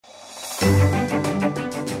We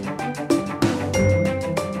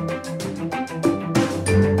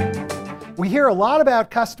hear a lot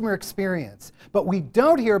about customer experience, but we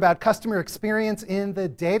don't hear about customer experience in the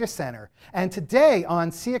data center. And today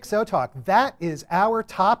on CXO Talk, that is our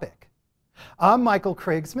topic. I'm Michael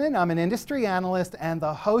Krigsman. I'm an industry analyst and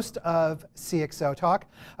the host of CXO Talk.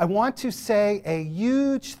 I want to say a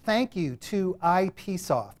huge thank you to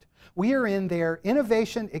IPsoft. We are in their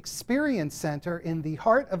Innovation Experience Center in the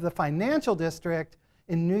heart of the financial district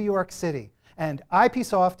in New York City. And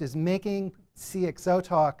IPsoft is making CXO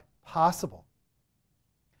Talk possible.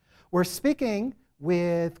 We're speaking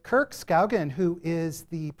with Kirk Skaugen, who is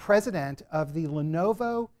the president of the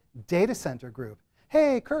Lenovo Data Center Group.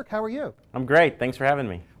 Hey, Kirk, how are you? I'm great. Thanks for having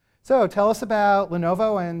me. So tell us about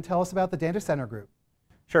Lenovo and tell us about the Data Center Group.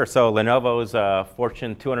 Sure. So Lenovo is a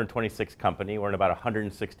Fortune 226 company. We're in about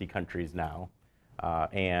 160 countries now.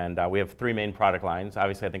 And we have three main product lines.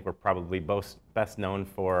 Obviously, I think we're probably best known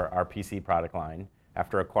for our PC product line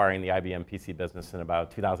after acquiring the IBM PC business in about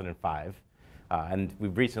 2005. And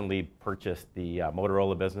we've recently purchased the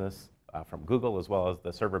Motorola business from Google, as well as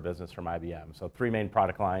the server business from IBM. So three main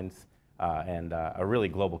product lines and a really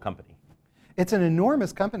global company. It's an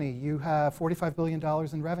enormous company. You have $45 billion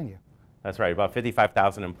in revenue. That's right, about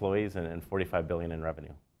 55,000 employees and $45 billion in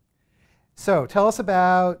revenue. So tell us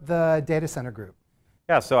about the Data Center Group.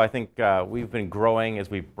 Yeah, so I think we've been growing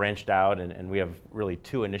as we've branched out, and we have really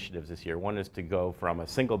two initiatives this year. One is to go from a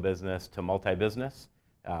single business to multi-business.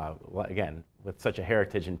 Again, with such a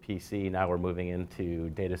heritage in PC, now we're moving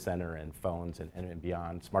into data center and phones and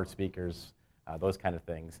beyond, smart speakers, those kind of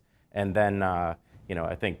things. And then,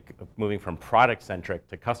 I think moving from product-centric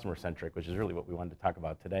to customer-centric, which is really what we wanted to talk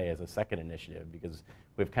about today as a second initiative, because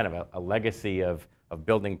we have kind of a legacy of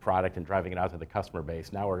building product and driving it out to the customer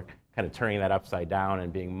base. Now we're kind of turning that upside down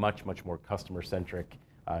and being much, much more customer-centric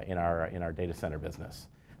in our data center business.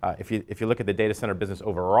 If you look at the data center business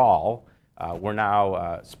overall, we're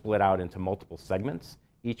now split out into multiple segments,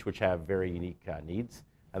 each which have very unique needs.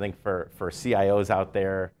 I think for CIOs out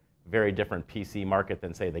there, very different PC market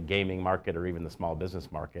than, say, the gaming market or even the small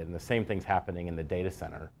business market. And the same thing's happening in the data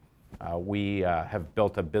center. We have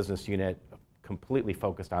built a business unit completely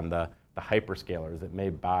focused on the hyperscalers that may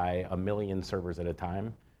buy 1 million servers at a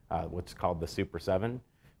time, what's called the Super 7.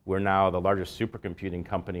 We're now the largest supercomputing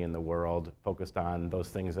company in the world, focused on those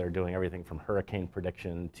things that are doing everything from hurricane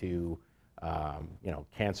prediction to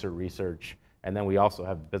cancer research. And then we also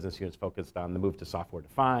have business units focused on the move to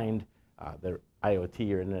software-defined, the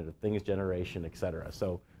IoT or Internet of Things generation, et cetera.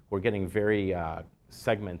 So we're getting very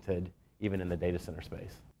segmented even in the data center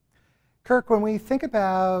space. Kirk, when we think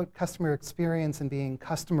about customer experience and being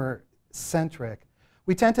customer-centric,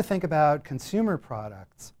 we tend to think about consumer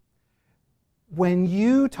products. When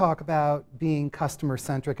you talk about being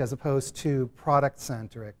customer-centric as opposed to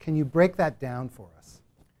product-centric, can you break that down for us?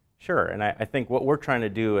 Sure, and I think what we're trying to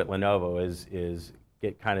do at Lenovo is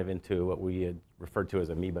get kind of into what we had referred to as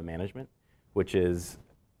amoeba management, which is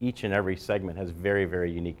each and every segment has very,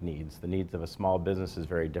 very unique needs. The needs of a small business is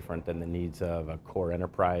very different than the needs of a core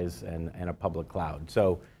enterprise and a public cloud.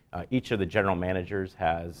 So each of the general managers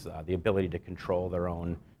has the ability to control their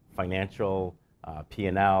own financial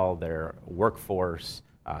P&L, their workforce,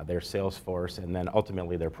 their sales force, and then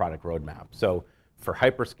ultimately their product roadmap. So for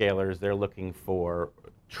hyperscalers, they're looking for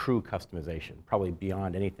true customization, probably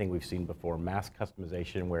beyond anything we've seen before, mass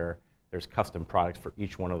customization where there's custom products for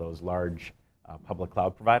each one of those large public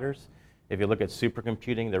cloud providers. If you look at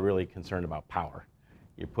supercomputing, they're really concerned about power.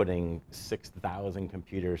 You're putting 6,000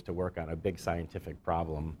 computers to work on a big scientific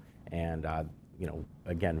problem, and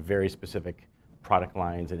again, very specific product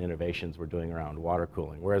lines and innovations we're doing around water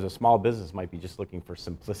cooling. Whereas a small business might be just looking for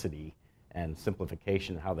simplicity and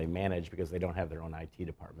simplification in how they manage because they don't have their own IT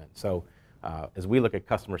department. So as we look at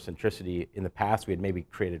customer centricity, in the past we had maybe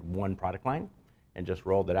created one product line and just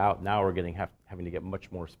rolled it out. Now we're having to get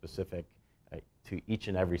much more specific to each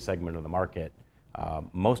and every segment of the market,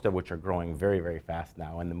 most of which are growing very, very fast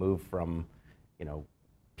now. And the move from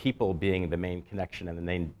people being the main connection and the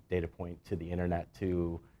main data point to the Internet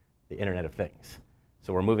of Things.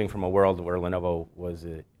 So we're moving from a world where Lenovo was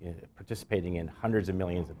participating in hundreds of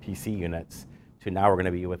millions of PC units to now we're going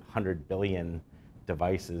to be with 100 billion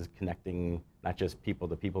devices connecting not just people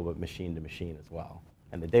to people, but machine to machine as well.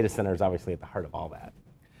 And the data center is obviously at the heart of all that.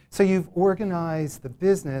 So you've organized the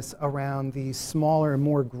business around these smaller,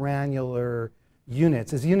 more granular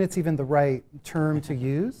units. Is units even the right term to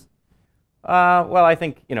use? Well, I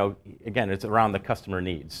think, again, it's around the customer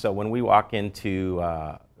needs. So when we walk into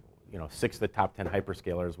 6 of the top 10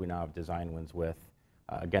 hyperscalers we now have design wins with,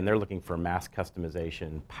 again, they're looking for mass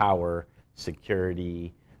customization, power,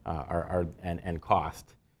 security, and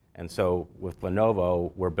cost. And so with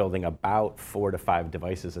Lenovo, we're building about 4 to 5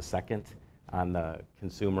 devices a second on the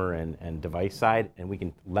consumer and device side, and we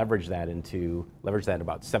can leverage that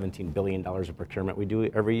about $17 billion of procurement we do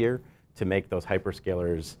every year to make those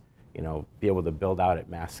hyperscalers, be able to build out at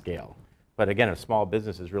mass scale. But again, a small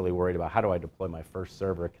business is really worried about how do I deploy my first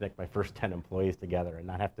server, connect my first 10 employees together, and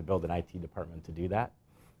not have to build an IT department to do that.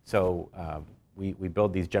 So we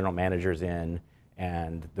build these general managers in,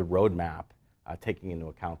 and the roadmap, taking into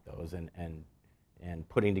account those, and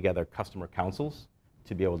putting together customer councils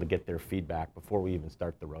to be able to get their feedback before we even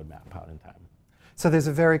start the roadmap out in time. So there's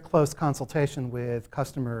a very close consultation with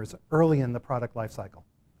customers early in the product lifecycle.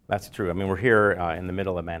 That's true. I mean, we're here in the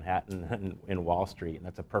middle of Manhattan in Wall Street, and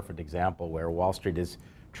that's a perfect example where Wall Street has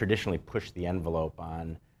traditionally pushed the envelope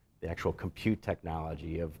on the actual compute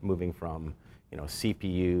technology of moving from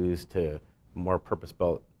CPUs to more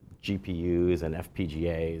purpose-built GPUs and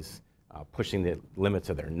FPGAs, pushing the limits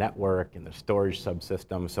of their network and their storage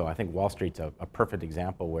subsystem. So I think Wall Street's a perfect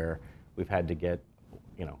example where we've had to get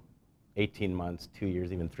 18 months, 2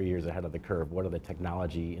 years, even 3 years ahead of the curve. What are the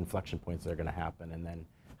technology inflection points that are going to happen? And then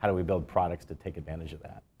how do we build products to take advantage of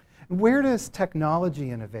that? Where does technology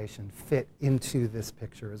innovation fit into this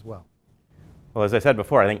picture as well? Well, as I said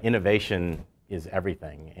before, I think innovation is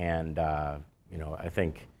everything. And I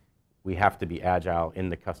think we have to be agile in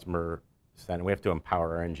the customer center. We have to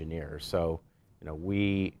empower our engineers. So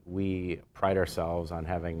we pride ourselves on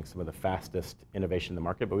having some of the fastest innovation in the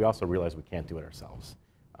market, but we also realize we can't do it ourselves.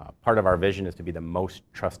 Part of our vision is to be the most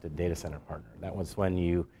trusted data center partner. That was when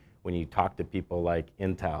you talk to people like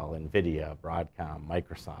Intel, NVIDIA, Broadcom,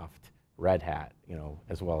 Microsoft, Red Hat,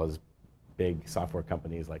 as well as big software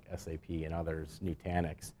companies like SAP and others,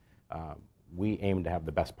 Nutanix, we aim to have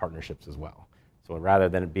the best partnerships as well. So rather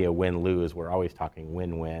than it be a win-lose, we're always talking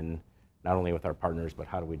win-win, not only with our partners, but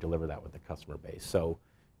how do we deliver that with the customer base. So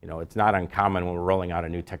it's not uncommon when we're rolling out a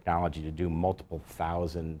new technology to do multiple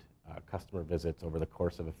thousand customer visits over the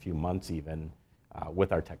course of a few months even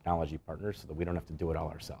with our technology partners so that we don't have to do it all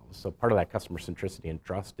ourselves. So part of that customer centricity and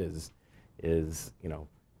trust is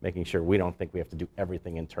making sure we don't think we have to do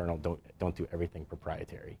everything internal, don't do everything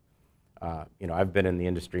proprietary. I've been in the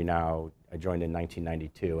industry now, I joined in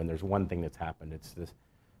 1992, and there's one thing that's happened. It's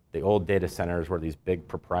the old data centers were these big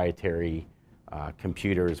proprietary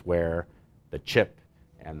computers where the chip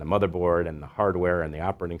and the motherboard and the hardware and the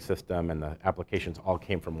operating system and the applications all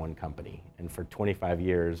came from one company. And for 25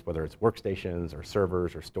 years, whether it's workstations or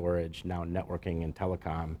servers or storage, now networking and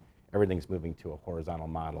telecom, everything's moving to a horizontal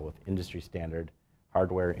model with industry standard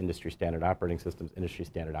hardware, industry standard operating systems, industry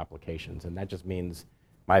standard applications. And that just means,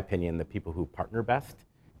 my opinion, the people who partner best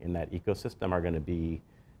in that ecosystem are going to be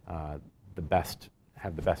have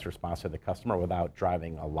the best response to the customer without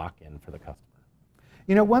driving a lock-in for the customer.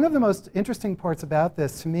 One of the most interesting parts about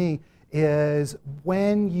this to me is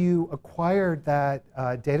when you acquired that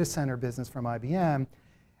data center business from IBM,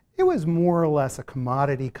 it was more or less a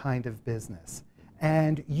commodity kind of business.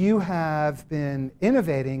 And you have been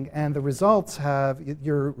innovating, and the results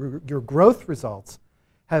your growth results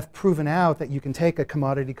have proven out that you can take a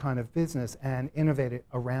commodity kind of business and innovate it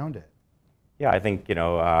around it. Yeah, I think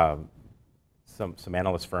some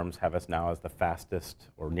analyst firms have us now as the fastest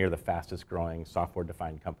or near the fastest growing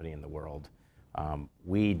software-defined company in the world.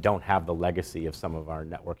 We don't have the legacy of some of our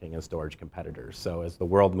networking and storage competitors. So as the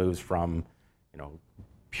world moves from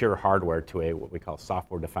pure hardware to what we call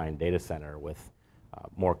software-defined data center with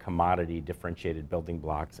more commodity differentiated building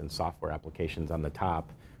blocks and software applications on the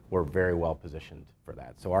top, we're very well positioned for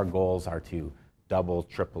that. So our goals are to double,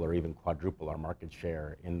 triple, or even quadruple our market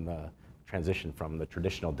share in the transition from the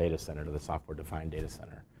traditional data center to the software-defined data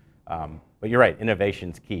center. But you're right,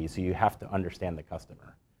 innovation's key, so you have to understand the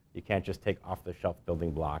customer. You can't just take off-the-shelf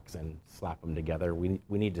building blocks and slap them together. We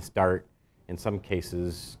need to start, in some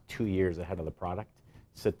cases, 2 years ahead of the product,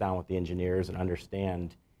 sit down with the engineers and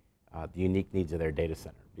understand the unique needs of their data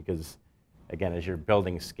center. Because, again, as you're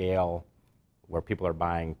building scale where people are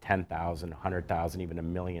buying 10,000, 100,000, even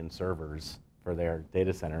 1 million servers for their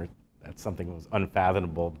data center, that's something that was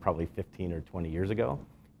unfathomable probably 15 or 20 years ago.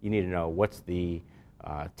 You need to know what's the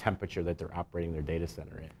temperature that they're operating their data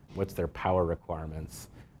center in, what's their power requirements,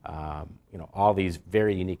 all these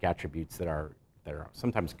very unique attributes that are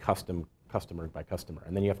sometimes customer by customer.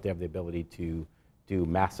 And then you have to have the ability to do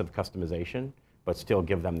massive customization, but still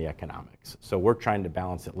give them the economics. So we're trying to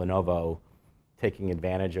balance at Lenovo, taking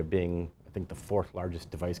advantage of being, I think, the 4th largest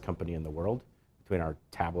device company in the world, between our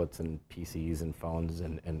tablets and PCs and phones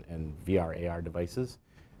and VR, AR devices,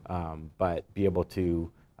 but be able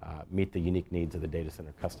to meet the unique needs of the data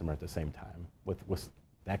center customer at the same time with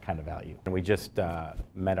that kind of value. And we just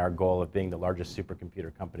met our goal of being the largest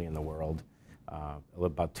supercomputer company in the world,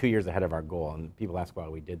 about 2 years ahead of our goal. And people ask why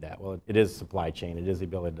we did that. Well, it is supply chain. It is the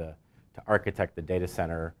ability to architect the data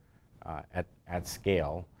center at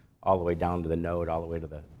scale, all the way down to the node, all the way to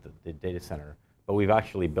the data center. But we've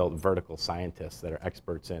actually built vertical scientists that are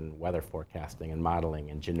experts in weather forecasting and modeling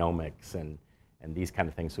and genomics and these kind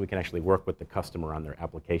of things, so we can actually work with the customer on their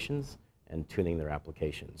applications and tuning their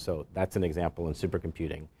applications. So that's an example in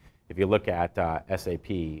supercomputing. If you look at SAP,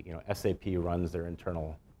 SAP runs their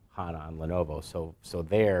internal HANA on Lenovo. So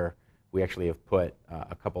there, we actually have put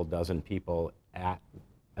a couple dozen people at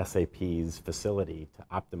SAP's facility to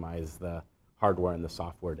optimize the hardware and the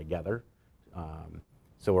software together.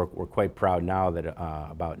 So we're quite proud now that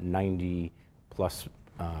about 90 plus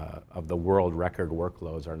of the world record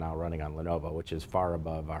workloads are now running on Lenovo, which is far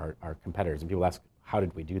above our competitors. And people ask, how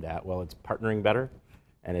did we do that? Well, it's partnering better,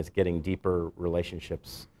 and it's getting deeper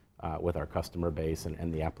relationships with our customer base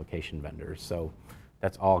and the application vendors. So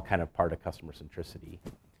that's all kind of part of customer centricity.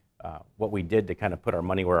 What we did to kind of put our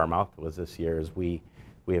money where our mouth was this year is we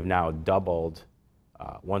have now doubled,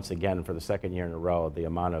 once again for the second year in a row, the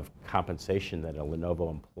amount of compensation that a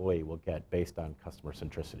Lenovo employee will get based on customer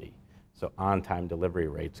centricity. So on-time delivery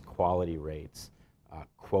rates, quality rates,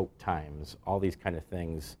 quote times, all these kind of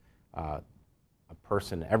things.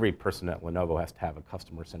 Every person at Lenovo has to have a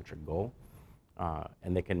customer-centric goal,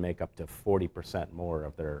 and they can make up to 40% more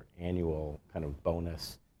of their annual kind of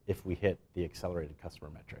bonus if we hit the accelerated customer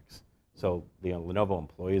metrics. So the Lenovo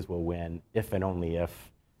employees will win if and only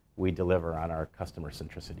if we deliver on our customer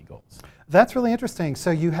centricity goals. That's really interesting.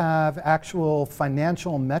 So you have actual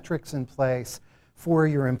financial metrics in place for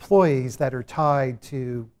your employees that are tied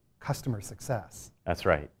to customer success. That's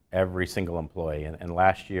right. Every single employee. And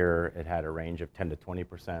last year it had a range of 10 to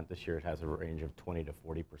 20%. This year it has a range of 20 to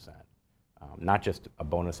 40%. Not just a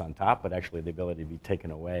bonus on top, but actually the ability to be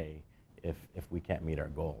taken away if we can't meet our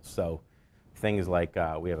goals. So things like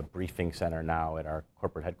we have a briefing center now at our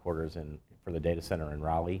corporate headquarters for the data center in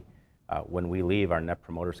Raleigh. When we leave, our Net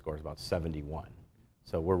Promoter Score is about 71.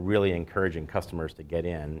 So we're really encouraging customers to get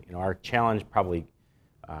in. Our challenge probably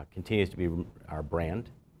continues to be our brand.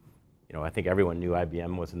 I think everyone knew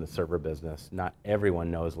IBM was in the server business. Not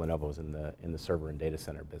everyone knows Lenovo's in the server and data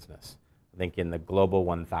center business. I think in the Global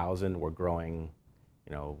 1000, we're growing,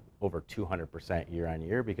 over 200% year on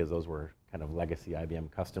year, because those were kind of legacy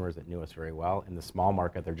IBM customers that knew us very well. In the small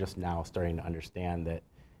market, they're just now starting to understand that,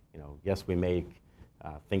 yes, we make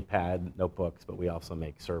ThinkPad notebooks, but we also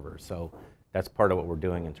make servers. So that's part of what we're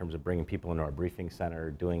doing in terms of bringing people into our briefing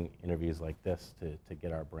center, doing interviews like this to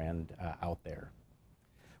get our brand out there.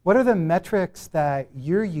 What are the metrics that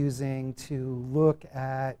you're using to look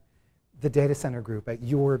at the data center group, at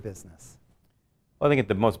your business? Well, I think at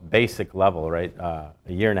the most basic level, right? A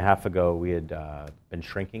year and a half ago, we had been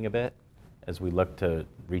shrinking a bit as we looked to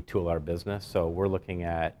retool our business. So we're looking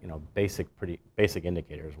at pretty basic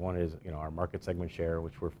indicators. One is our market segment share,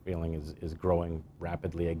 which we're feeling is growing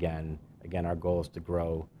rapidly again. Again, our goal is to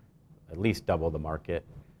grow at least double the market.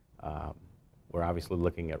 We're obviously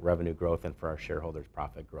looking at revenue growth and for our shareholders,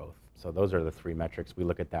 profit growth. So those are the three metrics. We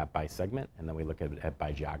look at that by segment, and then we look at it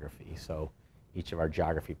by geography. So each of our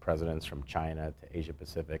geography presidents, from China to Asia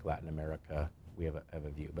Pacific, Latin America, we have a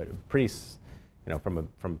view. But pretty,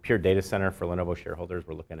 from pure data center for Lenovo shareholders,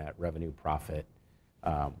 we're looking at revenue, profit.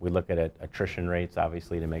 We look at attrition rates,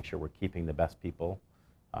 obviously, to make sure we're keeping the best people,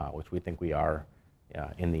 which we think we are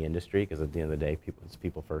in the industry, because at the end of the day, it's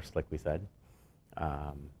people first, like we said.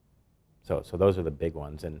 So those are the big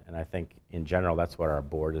ones, and I think in general that's what our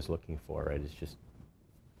board is looking for, right? It's just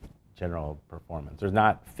general performance. There's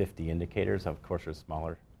not 50 indicators. Of course, there's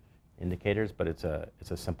smaller indicators, but it's a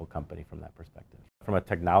simple company from that perspective. From a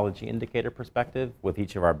technology indicator perspective, with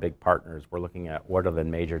each of our big partners, we're looking at what are the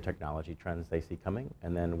major technology trends they see coming,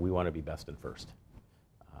 and then we want to be best and first.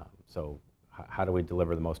 So how do we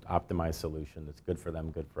deliver the most optimized solution that's good for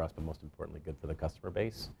them, good for us, but most importantly, good for the customer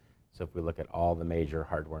base? So if we look at all the major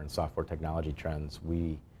hardware and software technology trends,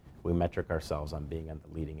 we metric ourselves on being at the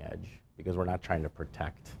leading edge, because we're not trying to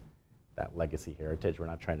protect that legacy heritage. We're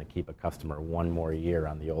not trying to keep a customer one more year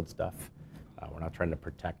on the old stuff. We're not trying to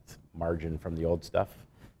protect margin from the old stuff.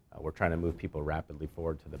 We're trying to move people rapidly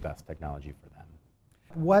forward to the best technology for them.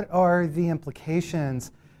 What are the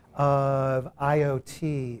implications of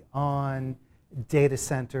IoT on data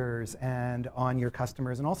centers and on your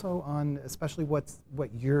customers, and also on especially what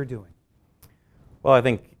you're doing? Well, I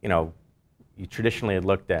think you traditionally had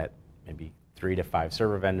looked at maybe 3 to 5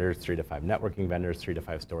 server vendors, 3 to 5 networking vendors, 3 to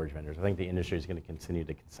 5 storage vendors. I think the industry is going to continue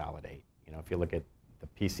to consolidate. If you look at the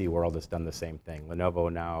PC world, it's done the same thing.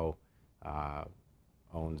 Lenovo now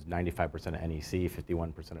owns 95% of NEC,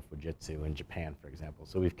 51% of Fujitsu in Japan, for example.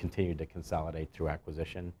 So we've continued to consolidate through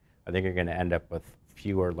acquisition. I think you're going to end up with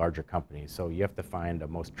fewer larger companies. So you have to find a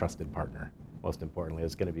most trusted partner, most importantly,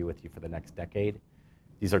 that's going to be with you for the next decade.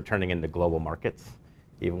 These are turning into global markets,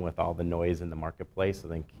 even with all the noise in the marketplace. I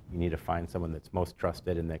think you need to find someone that's most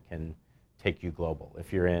trusted and that can take you global.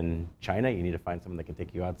 If you're in China, you need to find someone that can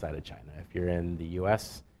take you outside of China. If you're in the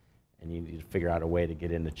US, and you need to figure out a way to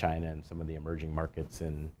get into China and some of the emerging markets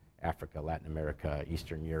in Africa, Latin America,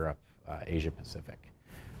 Eastern Europe, Asia Pacific.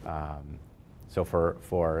 So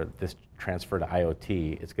for this transfer to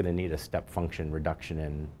IoT, it's going to need a step function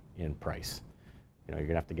reduction in price. You're going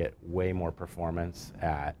to have to get way more performance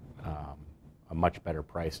at a much better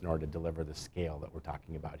price in order to deliver the scale that we're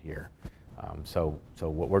talking about here. So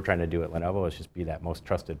what we're trying to do at Lenovo is just be that most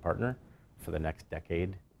trusted partner for the next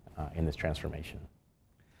decade in this transformation.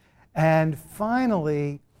 And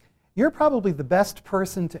finally, you're probably the best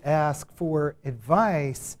person to ask for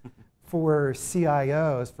advice for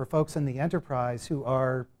CIOs, for folks in the enterprise who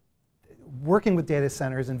are working with data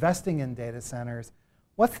centers, investing in data centers.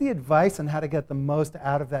 What's the advice on how to get the most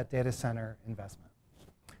out of that data center investment?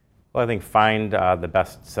 Well, I think find the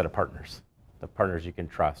best set of partners, the partners you can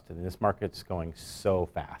trust. And this market's going so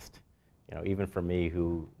fast. Even for me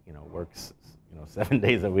who works 7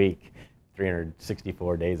 days a week,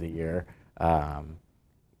 364 days a year,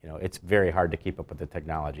 it's very hard to keep up with the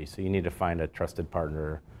technology. So you need to find a trusted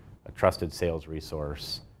partner, a trusted sales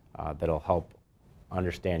resource that'll help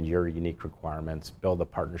understand your unique requirements, build a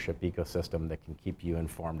partnership ecosystem that can keep you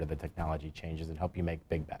informed of the technology changes and help you make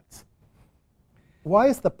big bets. Why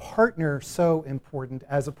is the partner so important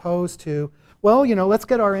as opposed to, well, let's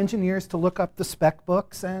get our engineers to look up the spec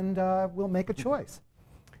books and we'll make a choice?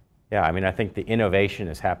 Yeah, I mean, I think the innovation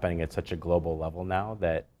is happening at such a global level now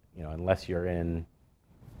that, unless you're in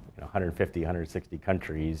 150, 160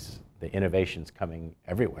 countries, the innovation's coming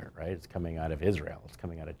everywhere, right? It's coming out of Israel, it's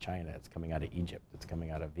coming out of China, it's coming out of Egypt, it's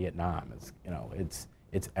coming out of Vietnam,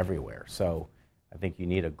 it's everywhere. So I think you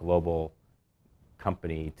need a global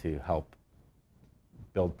company to help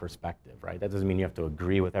build perspective, right? That doesn't mean you have to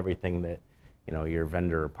agree with everything that your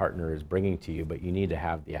vendor or partner is bringing to you, but you need to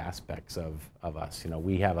have the aspects of us.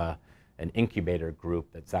 We have an incubator group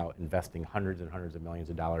that's out investing hundreds and hundreds of millions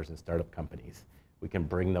of dollars in startup companies. We can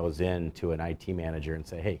bring those in to an IT manager and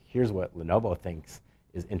say, hey, here's what Lenovo thinks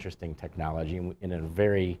is interesting technology. And in a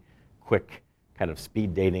very quick kind of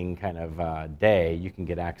speed dating kind of day, you can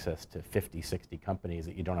get access to 50, 60 companies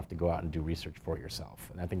that you don't have to go out and do research for yourself.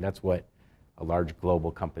 And I think that's what a large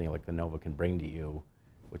global company like Lenovo can bring to you,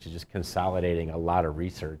 which is just consolidating a lot of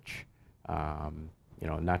research,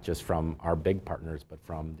 not just from our big partners, but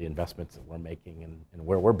from the investments that we're making and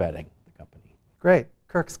where we're betting the company. Great.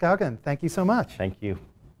 Kirk Skaugen, thank you so much. Thank you.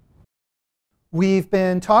 We've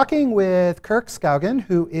been talking with Kirk Skaugen,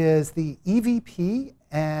 who is the EVP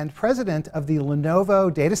and president of the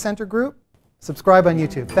Lenovo Data Center Group. Subscribe on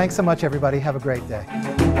YouTube. Thanks so much, everybody. Have a great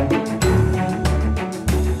day.